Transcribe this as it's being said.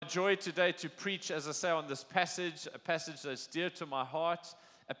joy today to preach, as I say, on this passage, a passage that's dear to my heart,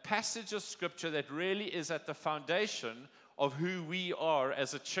 a passage of Scripture that really is at the foundation of who we are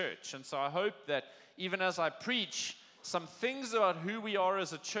as a church. And so I hope that even as I preach, some things about who we are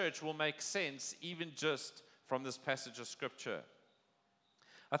as a church will make sense, even just from this passage of Scripture.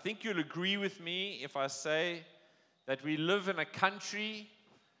 I think you'll agree with me if I say that we live in a country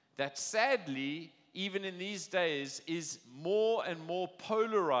that sadly, even in these days, is more and more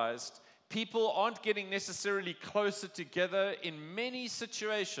polarized. People aren't getting necessarily closer together. In many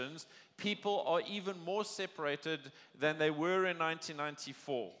situations, people are even more separated than they were in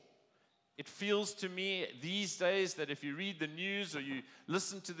 1994. It feels to me these days that if you read the news or you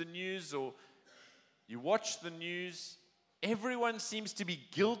listen to the news or you watch the news, everyone seems to be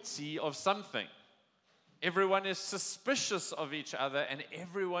guilty of something. Everyone is suspicious of each other, and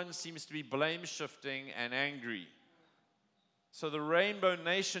everyone seems to be blame-shifting and angry. So the Rainbow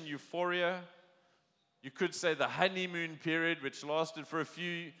Nation euphoria, you could say the honeymoon period, which lasted for a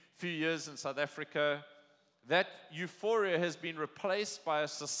few years in South Africa, that euphoria has been replaced by a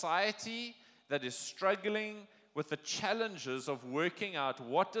society that is struggling with the challenges of working out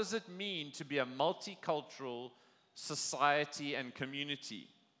what does it mean to be a multicultural society and community.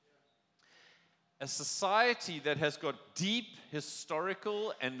 A society that has got deep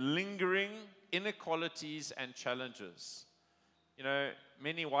historical and lingering inequalities and challenges. You know,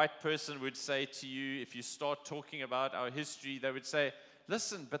 many white person would say to you, if you start talking about our history, they would say,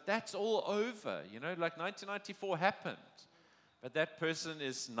 listen, but that's all over. You know, like 1994 happened. But that person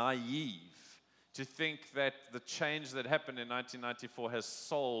is naive to think that the change that happened in 1994 has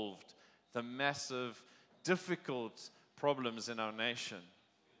solved the massive, difficult problems in our nation.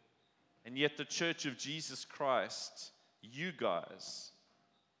 And yet the Church of Jesus Christ, you guys,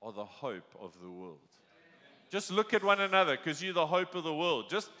 are the hope of the world. Just look at one another, because you're the hope of the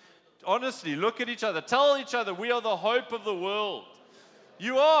world. Just honestly, look at each other. Tell each other, we are the hope of the world.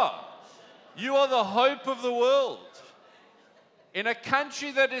 You are. You are the hope of the world. In a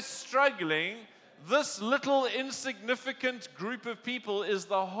country that is struggling, this little insignificant group of people is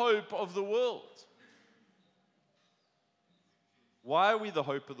the hope of the world. Why are we the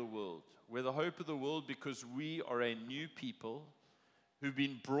hope of the world? We're the hope of the world because we are a new people who've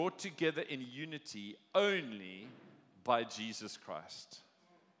been brought together in unity only by Jesus Christ.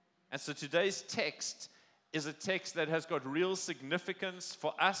 And so today's text is a text that has got real significance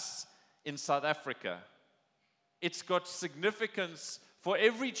for us in South Africa. It's got significance for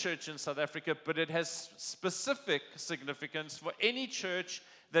every church in South Africa, but it has specific significance for any church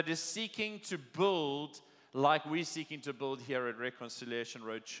that is seeking to build like we're seeking to build here at Reconciliation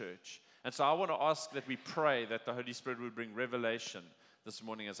Road Church. And so I want to ask that we pray that the Holy Spirit would bring revelation this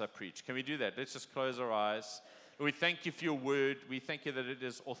morning as I preach. Can we do that? Let's just close our eyes. We thank you for your word. We thank you that it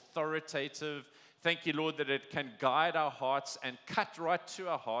is authoritative. Thank you, Lord, that it can guide our hearts and cut right to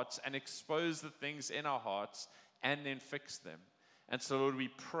our hearts and expose the things in our hearts and then fix them. And so, Lord, we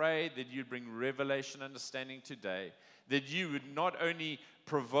pray that you'd bring revelation understanding today, that you would not only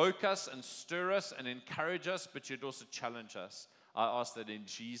provoke us and stir us and encourage us, but you'd also challenge us. I ask that in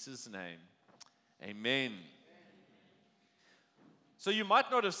Jesus' name. Amen. So you might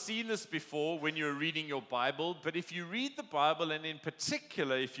not have seen this before when you were reading your Bible, but if you read the Bible, and in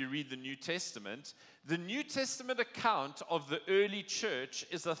particular if you read the New Testament account of the early church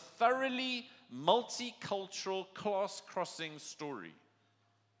is a thoroughly multicultural, class-crossing story.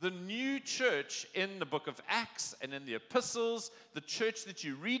 The new church in the book of Acts and in the epistles, the church that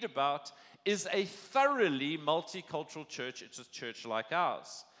you read about, is a thoroughly multicultural church. It's a church like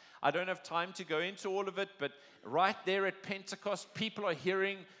ours. I don't have time to go into all of it, but right there at Pentecost, people are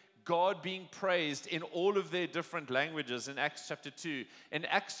hearing God being praised in all of their different languages in Acts chapter 2. In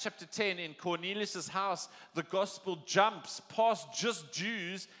Acts chapter 10, in Cornelius' house, the gospel jumps past just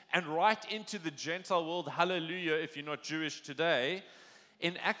Jews and right into the Gentile world. Hallelujah, if you're not Jewish today.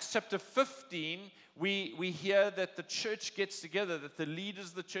 In Acts chapter 15, we hear that the church gets together, that the leaders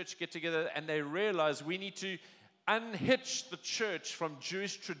of the church get together, and they realize we need to unhitch the church from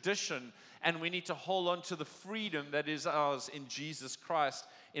Jewish tradition, and we need to hold on to the freedom that is ours in Jesus Christ.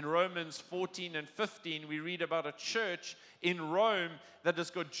 In Romans 14 and 15, we read about a church in Rome that has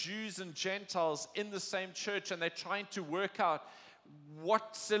got Jews and Gentiles in the same church, and they're trying to work out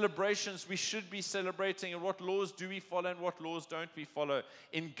what celebrations we should be celebrating and what laws do we follow and what laws don't we follow.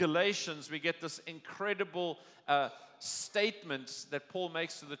 In Galatians, we get this incredible statement that Paul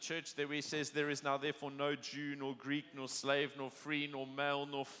makes to the church there where he says, there is now therefore no Jew, nor Greek, nor slave, nor free, nor male,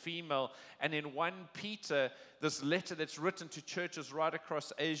 nor female. And in 1 Peter, this letter that's written to churches right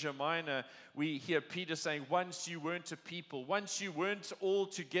across Asia Minor, we hear Peter saying, once you weren't a people, once you weren't all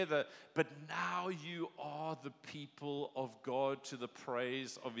together, but now you are the people of God to the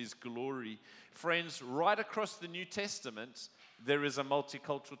praise of his glory. Friends, right across the New Testament, there is a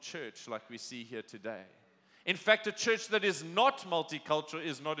multicultural church like we see here today. In fact, a church that is not multicultural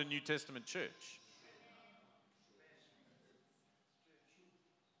is not a New Testament church.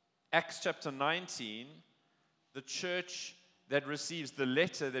 Acts chapter 19, the church that receives the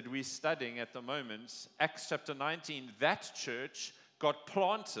letter that we're studying at the moment, Acts chapter 19, that church got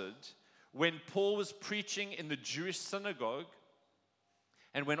planted when Paul was preaching in the Jewish synagogue,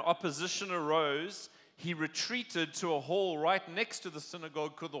 and when opposition arose, he retreated to a hall right next to the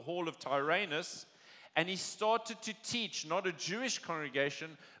synagogue called the Hall of Tyrannus, and he started to teach not a Jewish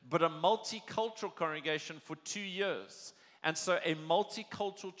congregation, but a multicultural congregation for 2 years. And so a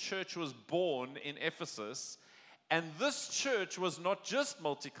multicultural church was born in Ephesus, and this church was not just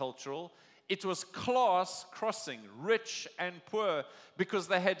multicultural, it was class crossing, rich and poor, because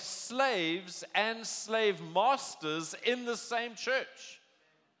they had slaves and slave masters in the same church.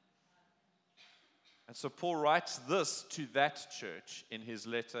 And so Paul writes this to that church in his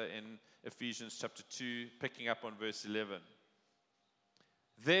letter in Ephesians chapter 2, picking up on verse 11.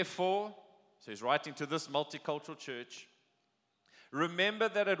 Therefore, so he's writing to this multicultural church, remember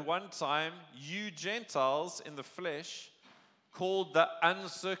that at one time you Gentiles in the flesh, called the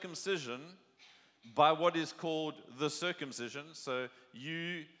uncircumcision by what is called the circumcision. So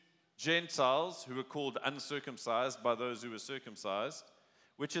you Gentiles who were called uncircumcised by those who were circumcised,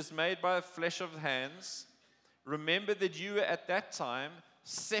 which is made by flesh of hands, remember that you were at that time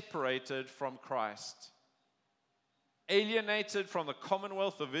separated from Christ, alienated from the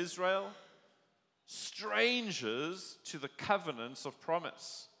commonwealth of Israel, strangers to the covenants of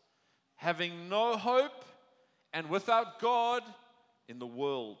promise, having no hope and without God in the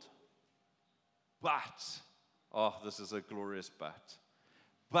world. But, oh, this is a glorious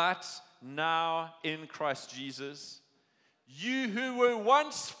but now in Christ Jesus, you who were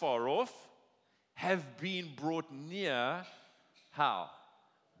once far off have been brought near. How?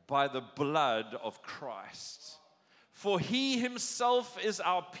 By the blood of Christ. For he himself is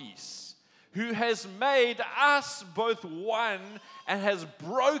our peace, who has made us both one and has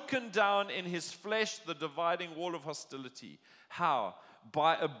broken down in his flesh the dividing wall of hostility. How?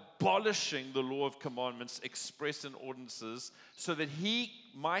 By abolishing the law of commandments expressed in ordinances, so that he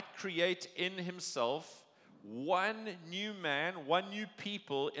might create in himself one new man, one new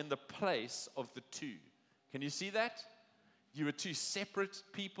people in the place of the two. Can you see that? You were two separate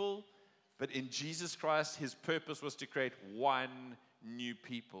people, but in Jesus Christ, his purpose was to create one new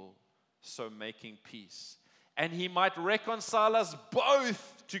people, so making peace. And he might reconcile us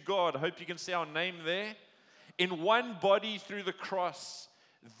both to God. I hope you can see our name there. In one body through the cross,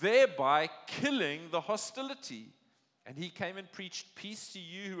 thereby killing the hostility. And he came and preached peace to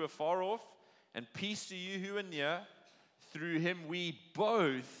you who are far off, and peace to you who are near. Through him we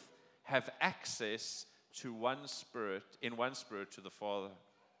both have access to one spirit to the Father.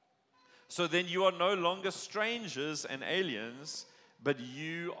 So then you are no longer strangers and aliens, but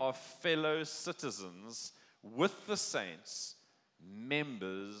you are fellow citizens with the saints,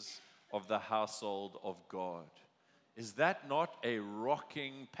 members of the household of God. Is that not a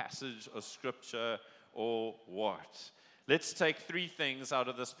rocking passage of Scripture or what? Let's take three things out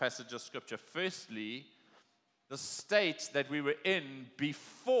of this passage of Scripture. Firstly, the state that we were in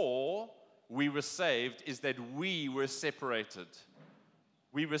before we were saved is that we were separated.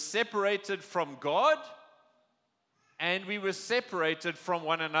 We were separated from God, and we were separated from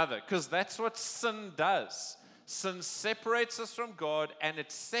one another, because that's what sin does. Sin separates us from God, and it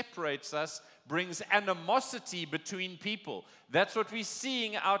separates us, brings animosity between people. That's what we're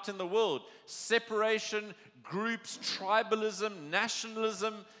seeing out in the world. Separation, groups, tribalism,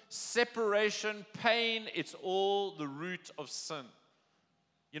 nationalism, separation, pain, it's all the root of sin.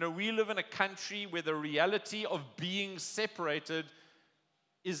 You know, we live in a country where the reality of being separated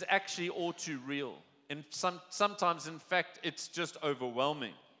is actually all too real. And sometimes, in fact, it's just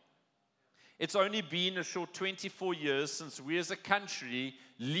overwhelming. It's only been a short 24 years since we as a country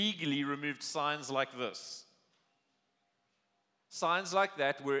legally removed signs like this. Signs like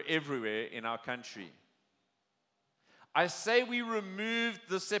that were everywhere in our country. I say we removed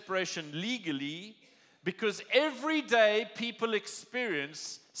the separation legally because every day people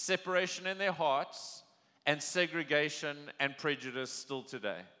experience separation in their hearts and segregation and prejudice still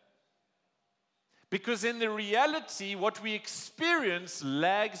today. Because in the reality, what we experience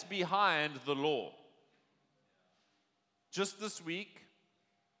lags behind the law. Just this week,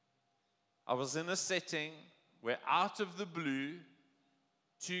 I was in a setting where out of the blue,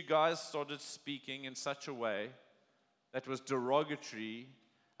 two guys started speaking in such a way that was derogatory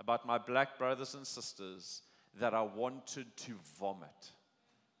about my black brothers and sisters that I wanted to vomit.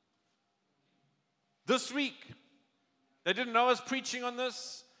 This week, they didn't know I was preaching on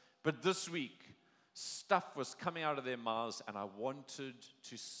this, but this week, stuff was coming out of their mouths and I wanted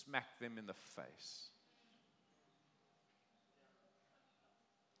to smack them in the face.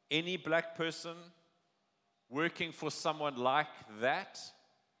 Any black person working for someone like that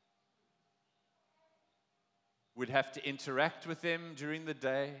would have to interact with them during the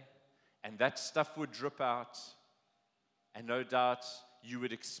day, and that stuff would drip out, and no doubt you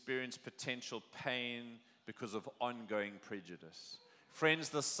would experience potential pain because of ongoing prejudice. Friends,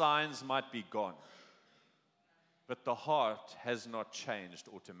 the signs might be gone, but the heart has not changed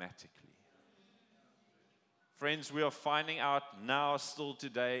automatically. Friends, we are finding out now, still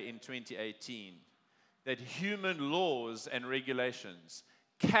today in 2018, that human laws and regulations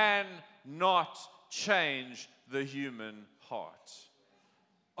cannot change the human heart.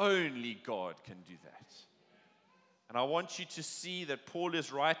 Only God can do that. And I want you to see that Paul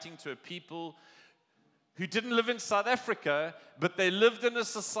is writing to a people who didn't live in South Africa, but they lived in a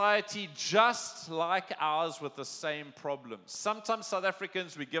society just like ours with the same problems. Sometimes South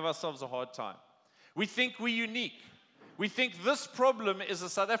Africans, we give ourselves a hard time. We think we're unique. We think this problem is a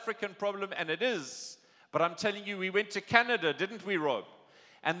South African problem, and it is. But I'm telling you, we went to Canada, didn't we, Rob?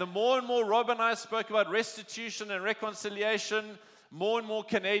 And the more and more Rob and I spoke about restitution and reconciliation, more and more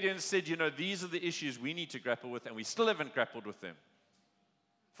Canadians said, you know, these are the issues we need to grapple with, and we still haven't grappled with them.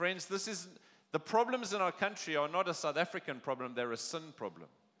 Friends, the problems in our country are not a South African problem, they're a sin problem.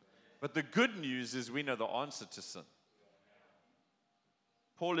 But the good news is we know the answer to sin.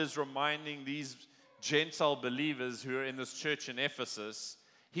 Paul is reminding these Gentile believers who are in this church in Ephesus,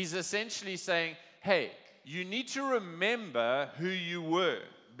 he's essentially saying, hey, you need to remember who you were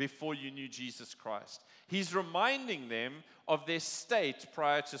before you knew Jesus Christ. He's reminding them of their state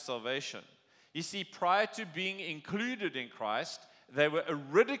prior to salvation. You see, prior to being included in Christ, they were a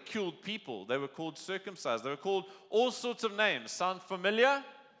ridiculed people. They were called circumcised. They were called all sorts of names. Sound familiar?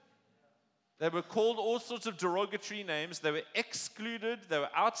 They were called all sorts of derogatory names. They were excluded. They were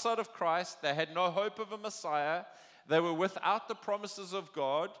outside of Christ. They had no hope of a Messiah. They were without the promises of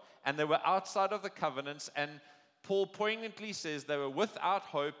God, and they were outside of the covenants. And Paul poignantly says they were without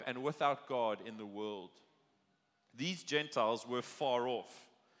hope and without God in the world. These Gentiles were far off.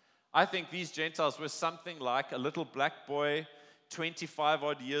 I think these Gentiles were something like a little black boy 25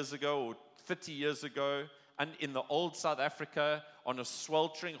 odd years ago or 30 years ago, and in the old South Africa on a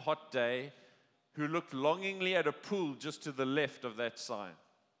sweltering hot day, who looked longingly at a pool just to the left of that sign.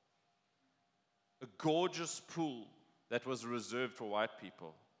 A gorgeous pool that was reserved for white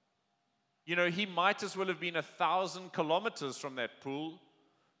people. You know, he might as well have been 1,000 kilometers from that pool,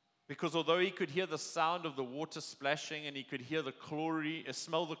 because although he could hear the sound of the water splashing and he could hear the chlorine,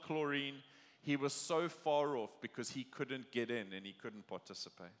 smell the chlorine, he was so far off because he couldn't get in and he couldn't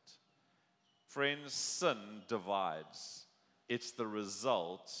participate. Friends, sin divides. It's the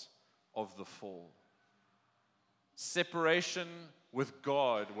result of the fall. Separation with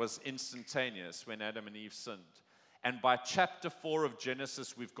God was instantaneous when Adam and Eve sinned. And by chapter 4 of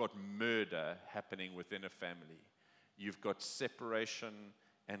Genesis, we've got murder happening within a family. You've got separation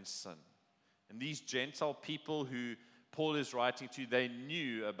and sin. And these Gentile people who Paul is writing to, they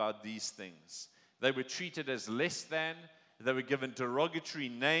knew about these things. They were treated as less than. They were given derogatory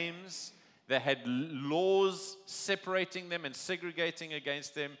names. They had laws separating them and segregating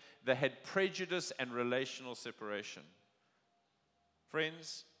against them. They had prejudice and relational separation.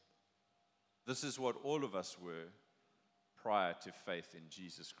 Friends, this is what all of us were prior to faith in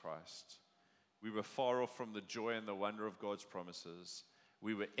Jesus Christ. We were far off from the joy and the wonder of God's promises.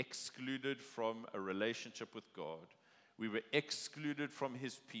 We were excluded from a relationship with God. We were excluded from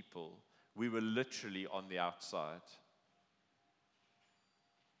His people. We were literally on the outside.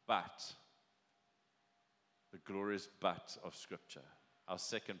 But, the glorious but of Scripture. Our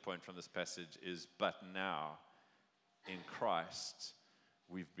second point from this passage is, but now, in Christ,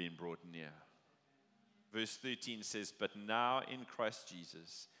 we've been brought near. Verse 13 says, but now in Christ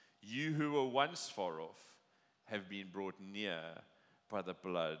Jesus, you who were once far off have been brought near by the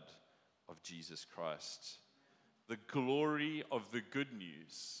blood of Jesus Christ. The glory of the good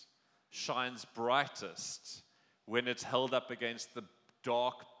news shines brightest when it's held up against the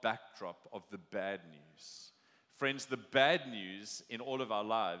dark backdrop of the bad news. Friends, the bad news in all of our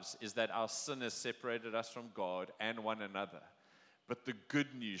lives is that our sin has separated us from God and one another. But the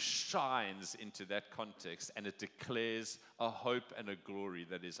good news shines into that context, and it declares a hope and a glory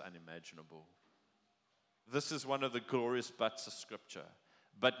that is unimaginable. This is one of the glorious buts of Scripture.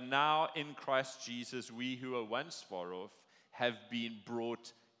 But now in Christ Jesus, we who were once far off have been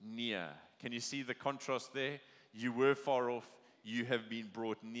brought near. Can you see the contrast there? You were far off, you have been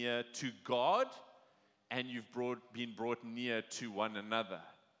brought near to God, and you've been brought near to one another.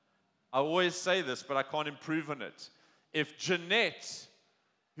 I always say this, but I can't improve on it. If Jeanette,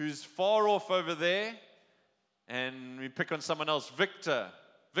 who's far off over there, and we pick on someone else, Victor,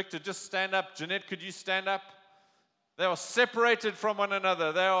 just stand up. Jeanette, could you stand up? They are separated from one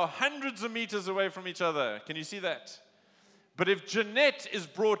another. They are hundreds of meters away from each other. Can you see that? But if Jeanette is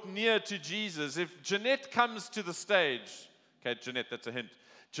brought near to Jesus, if Jeanette comes to the stage, okay, Jeanette, that's a hint.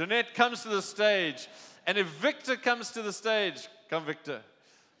 Jeanette comes to the stage, and if Victor comes to the stage, come Victor,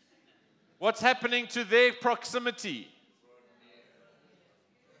 what's happening to their proximity?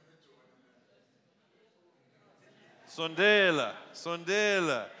 Sondela.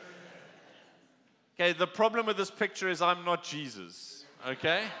 Okay, the problem with this picture is I'm not Jesus,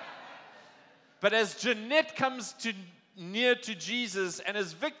 okay? But as Jeanette comes near to Jesus, and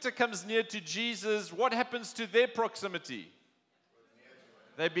as Victor comes near to Jesus, what happens to their proximity?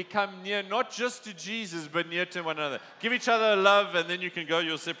 They become near not just to Jesus, but near to one another. Give each other a love, and then you can go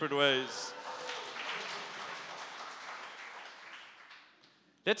your separate ways.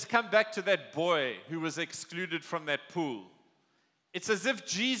 Let's come back to that boy who was excluded from that pool. It's as if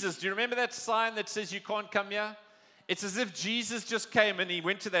Jesus, do you remember that sign that says you can't come here? It's as if Jesus just came and he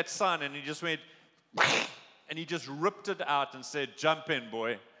went to that sign and he just went, and he just ripped it out and said, jump in,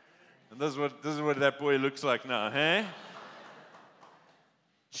 boy. And this is what that boy looks like now, huh?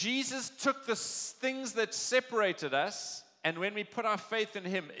 Jesus took the things that separated us, and when we put our faith in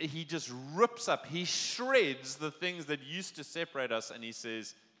him, he just rips up, he shreds the things that used to separate us, and he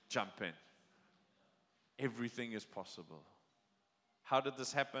says, jump in. Everything is possible. How did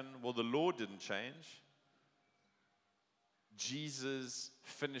this happen? Well, the law didn't change. Jesus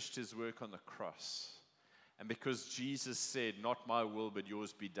finished his work on the cross. And because Jesus said, not my will, but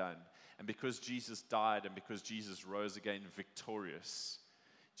yours be done, and because Jesus died, and because Jesus rose again victorious,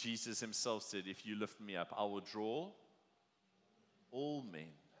 Jesus himself said, if you lift me up, I will draw all men,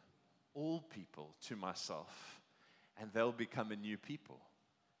 all people to myself, and they'll become a new people.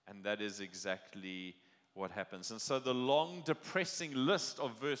 And that is exactly what happens. And so the long, depressing list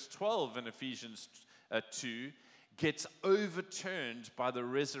of verse 12 in Ephesians 2 gets overturned by the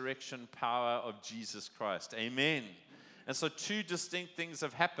resurrection power of Jesus Christ. Amen. And so two distinct things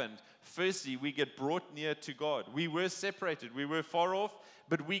have happened. Firstly, we get brought near to God. We were separated. We were far off,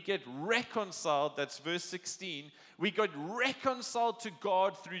 but we get reconciled. That's verse 16. We got reconciled to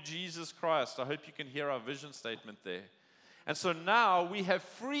God through Jesus Christ. I hope you can hear our vision statement there. And so now we have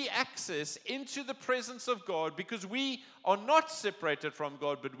free access into the presence of God because we are not separated from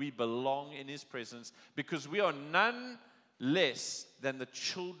God, but we belong in his presence because we are none less than the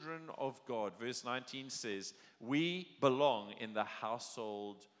children of God. Verse 19 says, we belong in the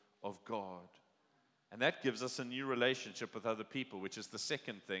household of God. And that gives us a new relationship with other people, which is the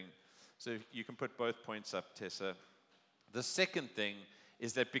second thing. So you can put both points up, Tessa. The second thing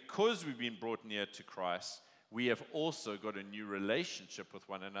is that because we've been brought near to Christ, we have also got a new relationship with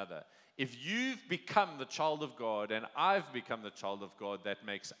one another. If you've become the child of God and I've become the child of God, that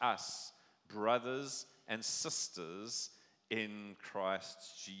makes us brothers and sisters in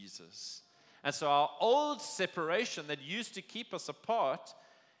Christ Jesus. And so our old separation that used to keep us apart,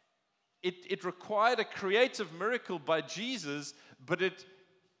 it required a creative miracle by Jesus, but it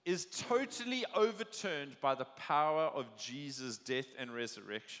is totally overturned by the power of Jesus' death and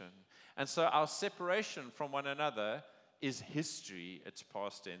resurrection. And so our separation from one another is history, it's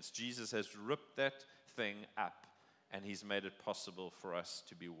past tense. Jesus has ripped that thing up, and he's made it possible for us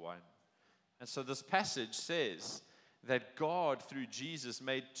to be one. And so this passage says that God, through Jesus,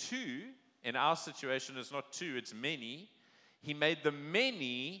 made two. In our situation, it's not two, it's many. He made the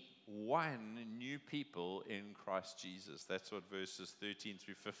many one new people in Christ Jesus. That's what verses 13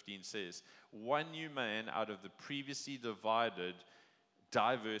 through 15 says. One new man out of the previously divided,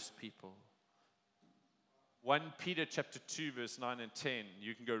 diverse people. 1 Peter chapter 2, verse 9 and 10,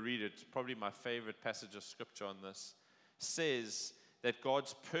 you can go read it, it's probably my favorite passage of scripture on this, says that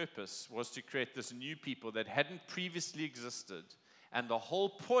God's purpose was to create this new people that hadn't previously existed. And the whole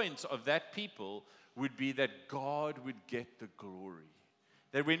point of that people would be that God would get the glory.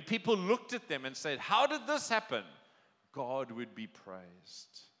 That when people looked at them and said, how did this happen? God would be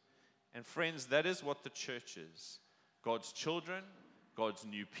praised. And friends, that is what the church is. God's children, God's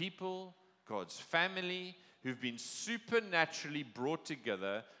new people, God's family, who've been supernaturally brought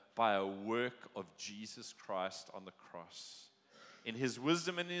together by a work of Jesus Christ on the cross. In His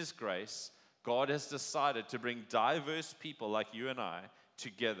wisdom and His grace, God has decided to bring diverse people like you and I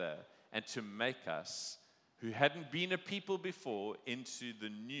together and to make us, who hadn't been a people before, into the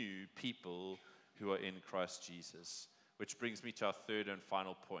new people who are in Christ Jesus. Which brings me to our third and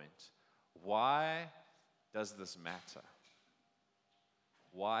final point. Why does this matter?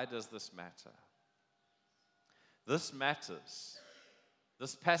 Why does this matter? This matters.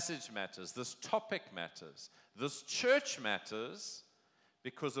 This passage matters. This topic matters. This church matters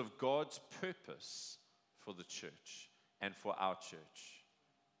because of God's purpose for the church and for our church.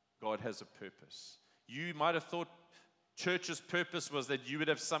 God has a purpose. You might have thought church's purpose was that you would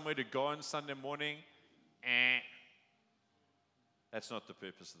have somewhere to go on Sunday morning. That's not the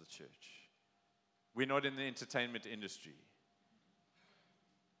purpose of the church. We're not in the entertainment industry.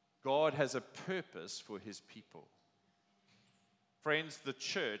 God has a purpose for His people. Friends, the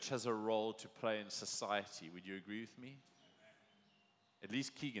church has a role to play in society. Would you agree with me? At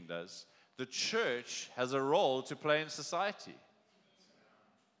least Keegan does. The church has a role to play in society.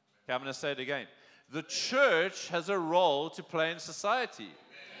 Okay, I'm going to say it again. The church has a role to play in society.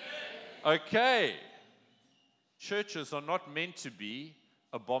 Okay. Churches are not meant to be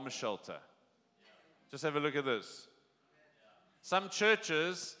a bomb shelter. Just have a look at this. Some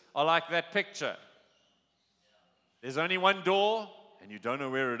churches are like that picture. There's only one door, and you don't know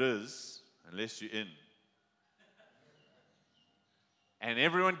where it is unless you're in. And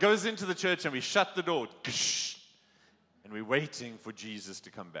everyone goes into the church, and we shut the door. And we're waiting for Jesus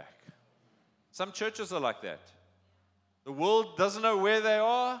to come back. Some churches are like that. The world doesn't know where they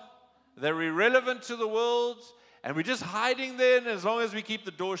are. They're irrelevant to the world. And we're just hiding there, and as long as we keep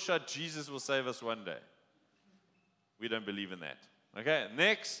the door shut, Jesus will save us one day. We don't believe in that. Okay,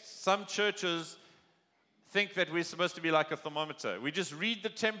 next, some churches think that we're supposed to be like a thermometer. We just read the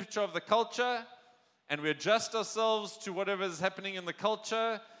temperature of the culture, and we adjust ourselves to whatever is happening in the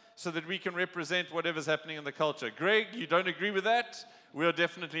culture so that we can represent whatever's happening in the culture. Greg, you don't agree with that? We are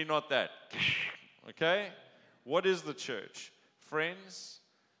definitely not that. Okay? What is the church? Friends,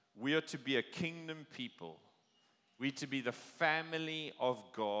 we are to be a kingdom people. We are to be the family of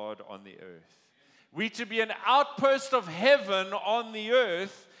God on the earth. We are to be an outpost of heaven on the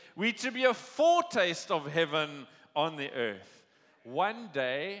earth. We are to be a foretaste of heaven on the earth. One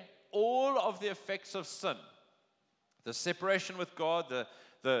day, all of the effects of sin, the separation with God,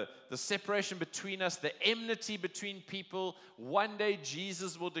 the separation between us, the enmity between people, one day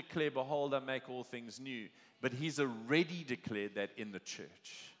Jesus will declare, behold, I make all things new. But He's already declared that in the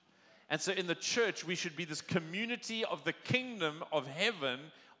church. And so in the church, we should be this community of the kingdom of heaven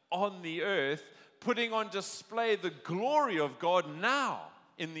on the earth, putting on display the glory of God now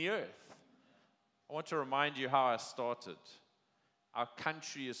in the earth. I want to remind you how I started. Our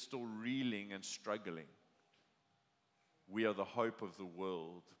country is still reeling and struggling. We are the hope of the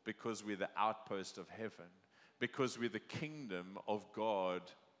world because we're the outpost of heaven, because we're the kingdom of God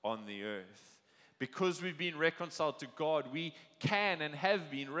on the earth. Because we've been reconciled to God, we can and have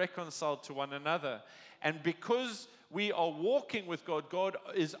been reconciled to one another. And because we are walking with God, God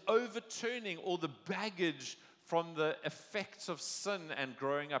is overturning all the baggage from the effects of sin and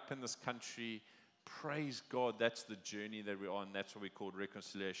growing up in this country. Praise God, that's the journey that we're on. That's what we call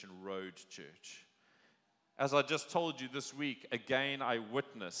Reconciliation Road Church. As I just told you this week, again, I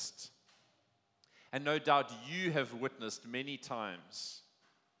witnessed, and no doubt you have witnessed many times,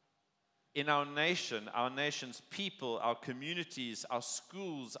 in our nation, our nation's people, our communities, our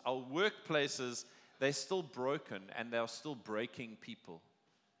schools, our workplaces, they're still broken and they're still breaking people.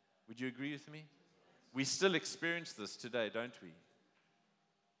 Would you agree with me? We still experience this today, don't we?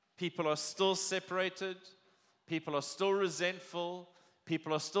 People are still separated. People are still resentful.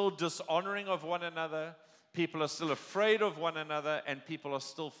 People are still dishonoring of one another. People are still afraid of one another. And people are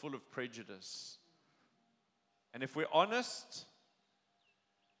still full of prejudice. And if we're honest,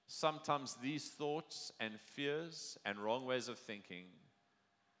 sometimes these thoughts and fears and wrong ways of thinking,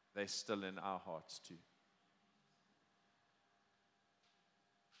 they're still in our hearts too.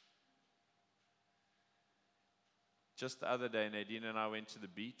 Just the other day, Nadine and I went to the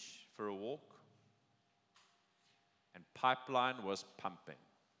beach for a walk, and Pipeline was pumping.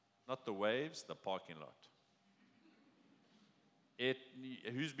 Not the waves, the parking lot.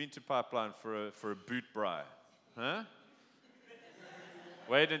 Who's been to Pipeline for a boot braai? Huh?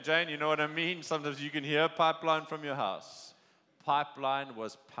 Wade and Jane, you know what I mean? Sometimes you can hear Pipeline from your house. Pipeline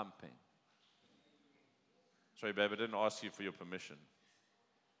was pumping. Sorry, babe, I didn't ask you for your permission.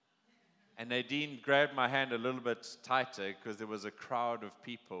 And Nadine grabbed my hand a little bit tighter because there was a crowd of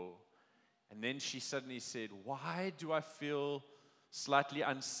people. And then she suddenly said, why do I feel slightly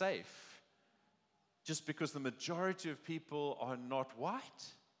unsafe? Just because the majority of people are not white?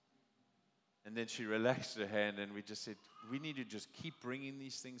 And then she relaxed her hand and we just said, we need to just keep bringing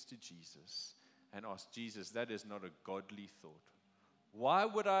these things to Jesus and ask Jesus, that is not a godly thought. Why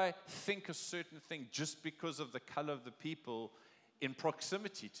would I think a certain thing just because of the color of the people in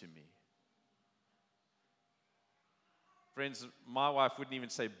proximity to me? Friends, my wife wouldn't even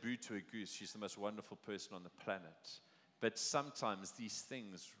say boo to a goose. She's the most wonderful person on the planet. But sometimes these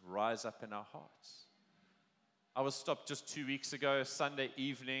things rise up in our hearts. I was stopped just 2 weeks ago, Sunday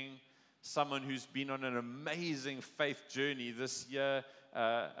evening. Someone who's been on an amazing faith journey this year,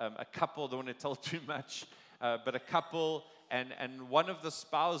 a couple, don't want to tell too much, but a couple, and one of the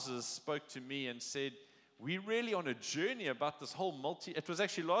spouses spoke to me and said, we're really on a journey about this whole it was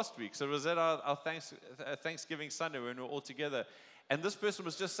actually last week, so it was at our Thanksgiving Sunday when we were all together, and this person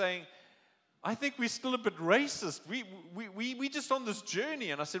was just saying, I think we're still a bit racist, we just on this journey,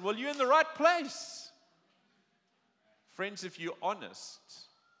 and I said, well, you're in the right place. Friends, if you're honest,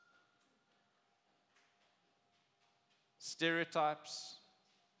 stereotypes,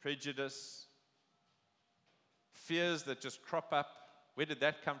 prejudice, fears that just crop up. Where did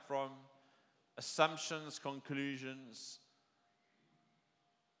that come from? Assumptions, conclusions.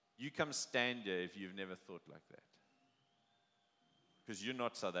 You come stand here if you've never thought like that. Because you're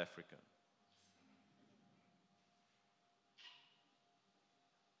not South African.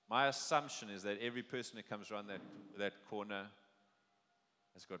 My assumption is that every person who comes around that corner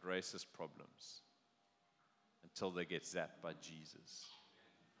has got racist problems. Until they get zapped by Jesus.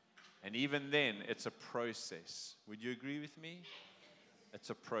 And even then, it's a process. Would you agree with me? It's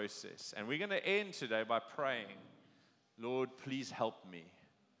a process. And we're going to end today by praying, Lord, please help me.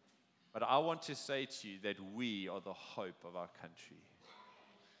 But I want to say to you that we are the hope of our country.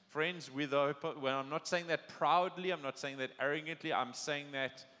 Friends, we're the hope. Well, I'm not saying that proudly. I'm not saying that arrogantly. I'm saying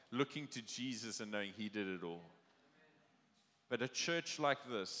that looking to Jesus and knowing He did it all. But a church like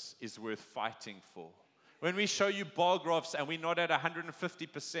this is worth fighting for. When we show you bar graphs and we're not at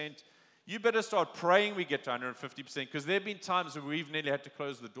 150%, you better start praying we get to 150% because there have been times where we've nearly had to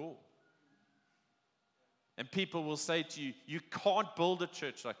close the door. And people will say to you, you can't build a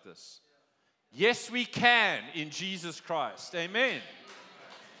church like this. Yes, we can in Jesus Christ. Amen.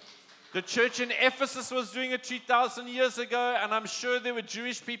 The church in Ephesus was doing it 2,000 years ago, and I'm sure there were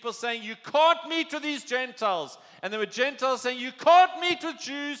Jewish people saying, you can't meet with these Gentiles. And there were Gentiles saying, you can't meet with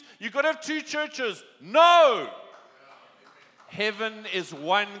Jews. You've got to have two churches. No! Heaven is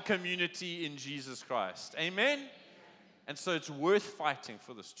one community in Jesus Christ. Amen? And so it's worth fighting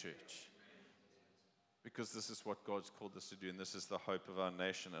for this church. Because this is what God's called us to do, and this is the hope of our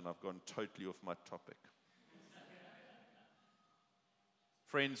nation, and I've gone totally off my topic.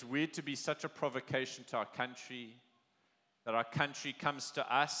 Friends, we're to be such a provocation to our country, that our country comes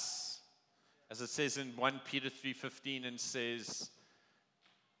to us, as it says in 1 Peter 3:15, and says,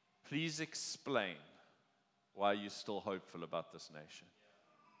 please explain why you're still hopeful about this nation.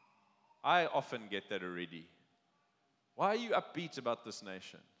 I often get that already. Why are you upbeat about this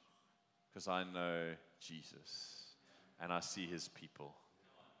nation? Because I know Jesus, and I see His people.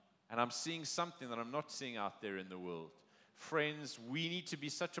 And I'm seeing something that I'm not seeing out there in the world. Friends, we need to be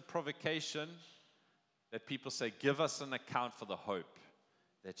such a provocation that people say, give us an account for the hope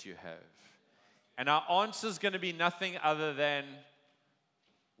that you have. And our answer is going to be nothing other than,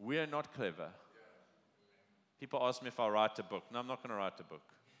 we're not clever. People ask me if I'll write a book. No, I'm not going to write a book.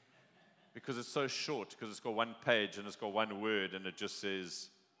 Because it's so short, because it's got one page and it's got one word and it just says,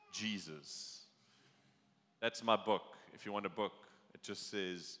 Jesus. That's my book. If you want a book, it just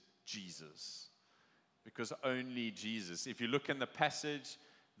says, Jesus. Because only Jesus. If you look in the passage,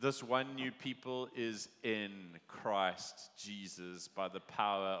 this one new people is in Christ Jesus by the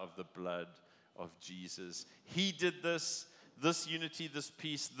power of the blood of Jesus. He did this unity, this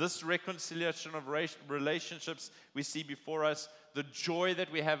peace, this reconciliation of relationships we see before us, the joy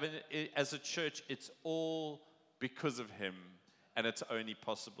that we have as a church, it's all because of Him, and it's only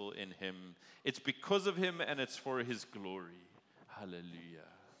possible in Him. It's because of Him, and it's for His glory. Hallelujah.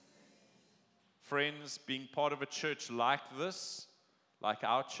 Friends, being part of a church like this, like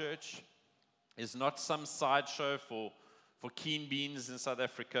our church, is not some sideshow for keen beans in South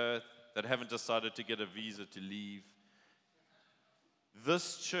Africa that haven't decided to get a visa to leave.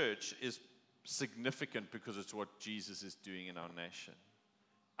 This church is significant because it's what Jesus is doing in our nation.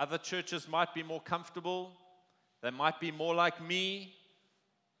 Other churches might be more comfortable. They might be more like me,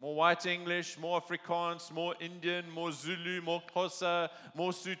 more white English, more Afrikaans, more Indian, more Zulu, more Xhosa,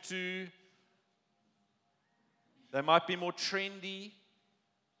 more Sotho. They might be more trendy,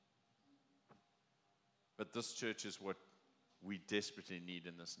 but this church is what we desperately need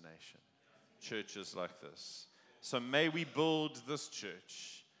in this nation. Churches like this. So may we build this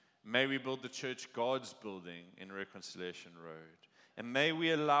church. May we build the church God's building in Reconciliation Road. And may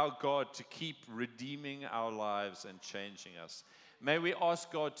we allow God to keep redeeming our lives and changing us. May we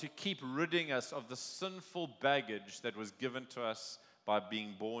ask God to keep ridding us of the sinful baggage that was given to us by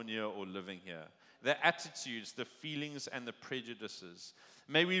being born here or living here. The attitudes, the feelings, and the prejudices.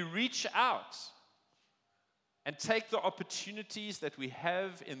 May we reach out and take the opportunities that we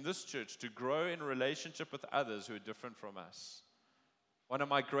have in this church to grow in relationship with others who are different from us. One of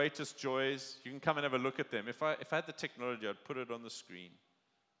my greatest joys, you can come and have a look at them. If I had the technology, I'd put it on the screen.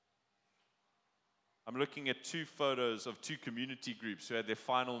 I'm looking at 2 photos of 2 community groups who had their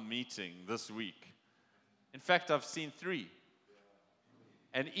final meeting this week. In fact, I've seen 3.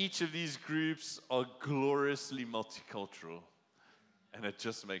 And each of these groups are gloriously multicultural. And it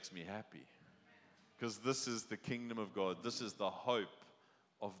just makes me happy. Because this is the kingdom of God. This is the hope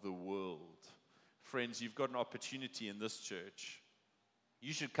of the world. Friends, you've got an opportunity in this church.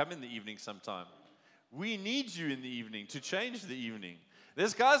 You should come in the evening sometime. We need you in the evening to change the evening.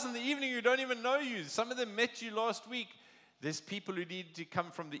 There's guys in the evening who don't even know you. Some of them met you last week. There's people who need to come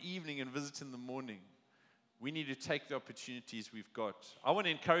from the evening and visit in the morning. We need to take the opportunities we've got. I want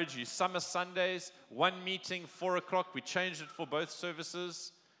to encourage you. Summer Sundays, 1 meeting, 4 o'clock. We changed it for both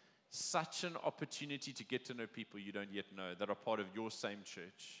services. Such an opportunity to get to know people you don't yet know that are part of your same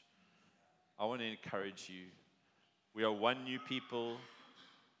church. I want to encourage you. We are one new people.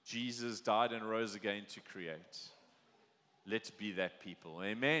 Jesus died and rose again to create. Let's be that people.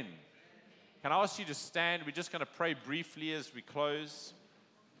 Amen. Can I ask you to stand? We're just going to pray briefly as we close.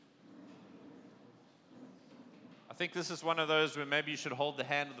 I think this is one of those where maybe you should hold the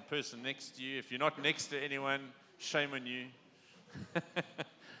hand of the person next to you. If you're not next to anyone, shame on you.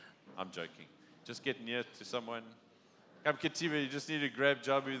 I'm joking. Just get near to someone. Come, Katiba, you just need to grab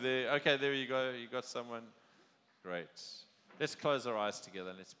Jabu there. Okay, there you go. You got someone. Great. Let's close our eyes together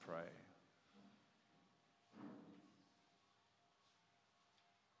and let's pray.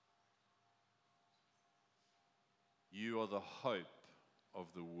 You are the hope of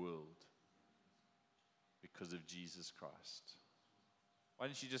the world because of Jesus Christ. Why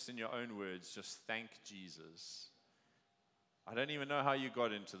don't you just, in your own words, just thank Jesus? I don't even know how you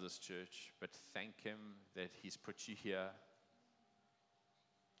got into this church, but thank Him that He's put you here.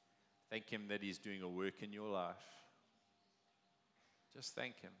 Thank Him that He's doing a work in your life. Just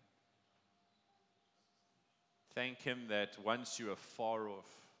thank Him. Thank Him that once you were far off,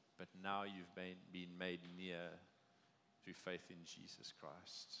 but now you've been made near through faith in Jesus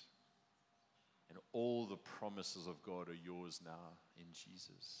Christ. And all the promises of God are yours now in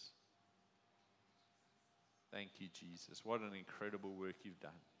Jesus. Thank you, Jesus. What an incredible work you've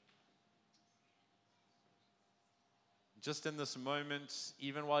done. Just in this moment,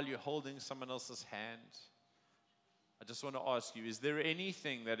 even while you're holding someone else's hand, I just want to ask you, is there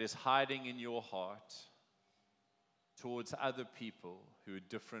anything that is hiding in your heart towards other people who are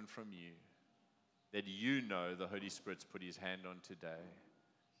different from you that you know the Holy Spirit's put His hand on today?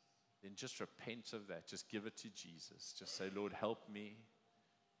 Then just repent of that. Just give it to Jesus. Just say, Lord, help me.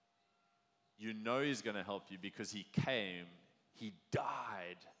 You know He's going to help you because He came, He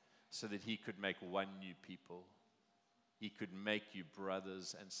died so that He could make one new people. He could make you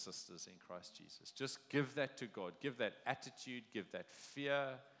brothers and sisters in Christ Jesus. Just give that to God. Give that attitude, give that fear,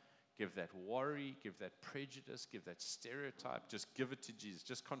 give that worry, give that prejudice, give that stereotype. Just give it to Jesus.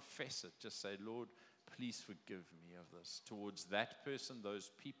 Just confess it. Just say, Lord, please forgive me of this. Towards that person, those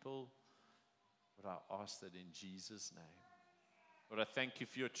people, but I ask that in Jesus' name. Lord, I thank you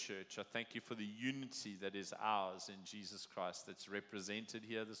for your church. I thank you for the unity that is ours in Jesus Christ that's represented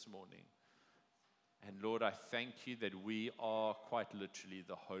here this morning. And Lord, I thank you that we are quite literally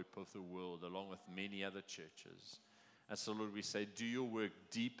the hope of the world, along with many other churches. And so, Lord, we say, do your work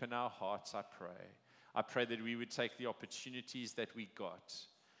deep in our hearts, I pray. I pray that we would take the opportunities that we got,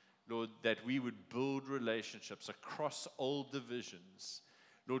 Lord, that we would build relationships across all divisions.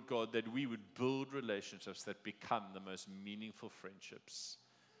 Lord God, that we would build relationships that become the most meaningful friendships.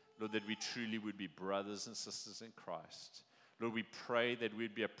 Lord, that we truly would be brothers and sisters in Christ. Lord, we pray that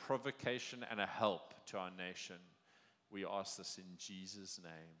we'd be a provocation and a help to our nation. We ask this in Jesus'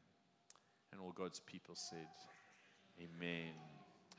 name. And all God's people said, Amen.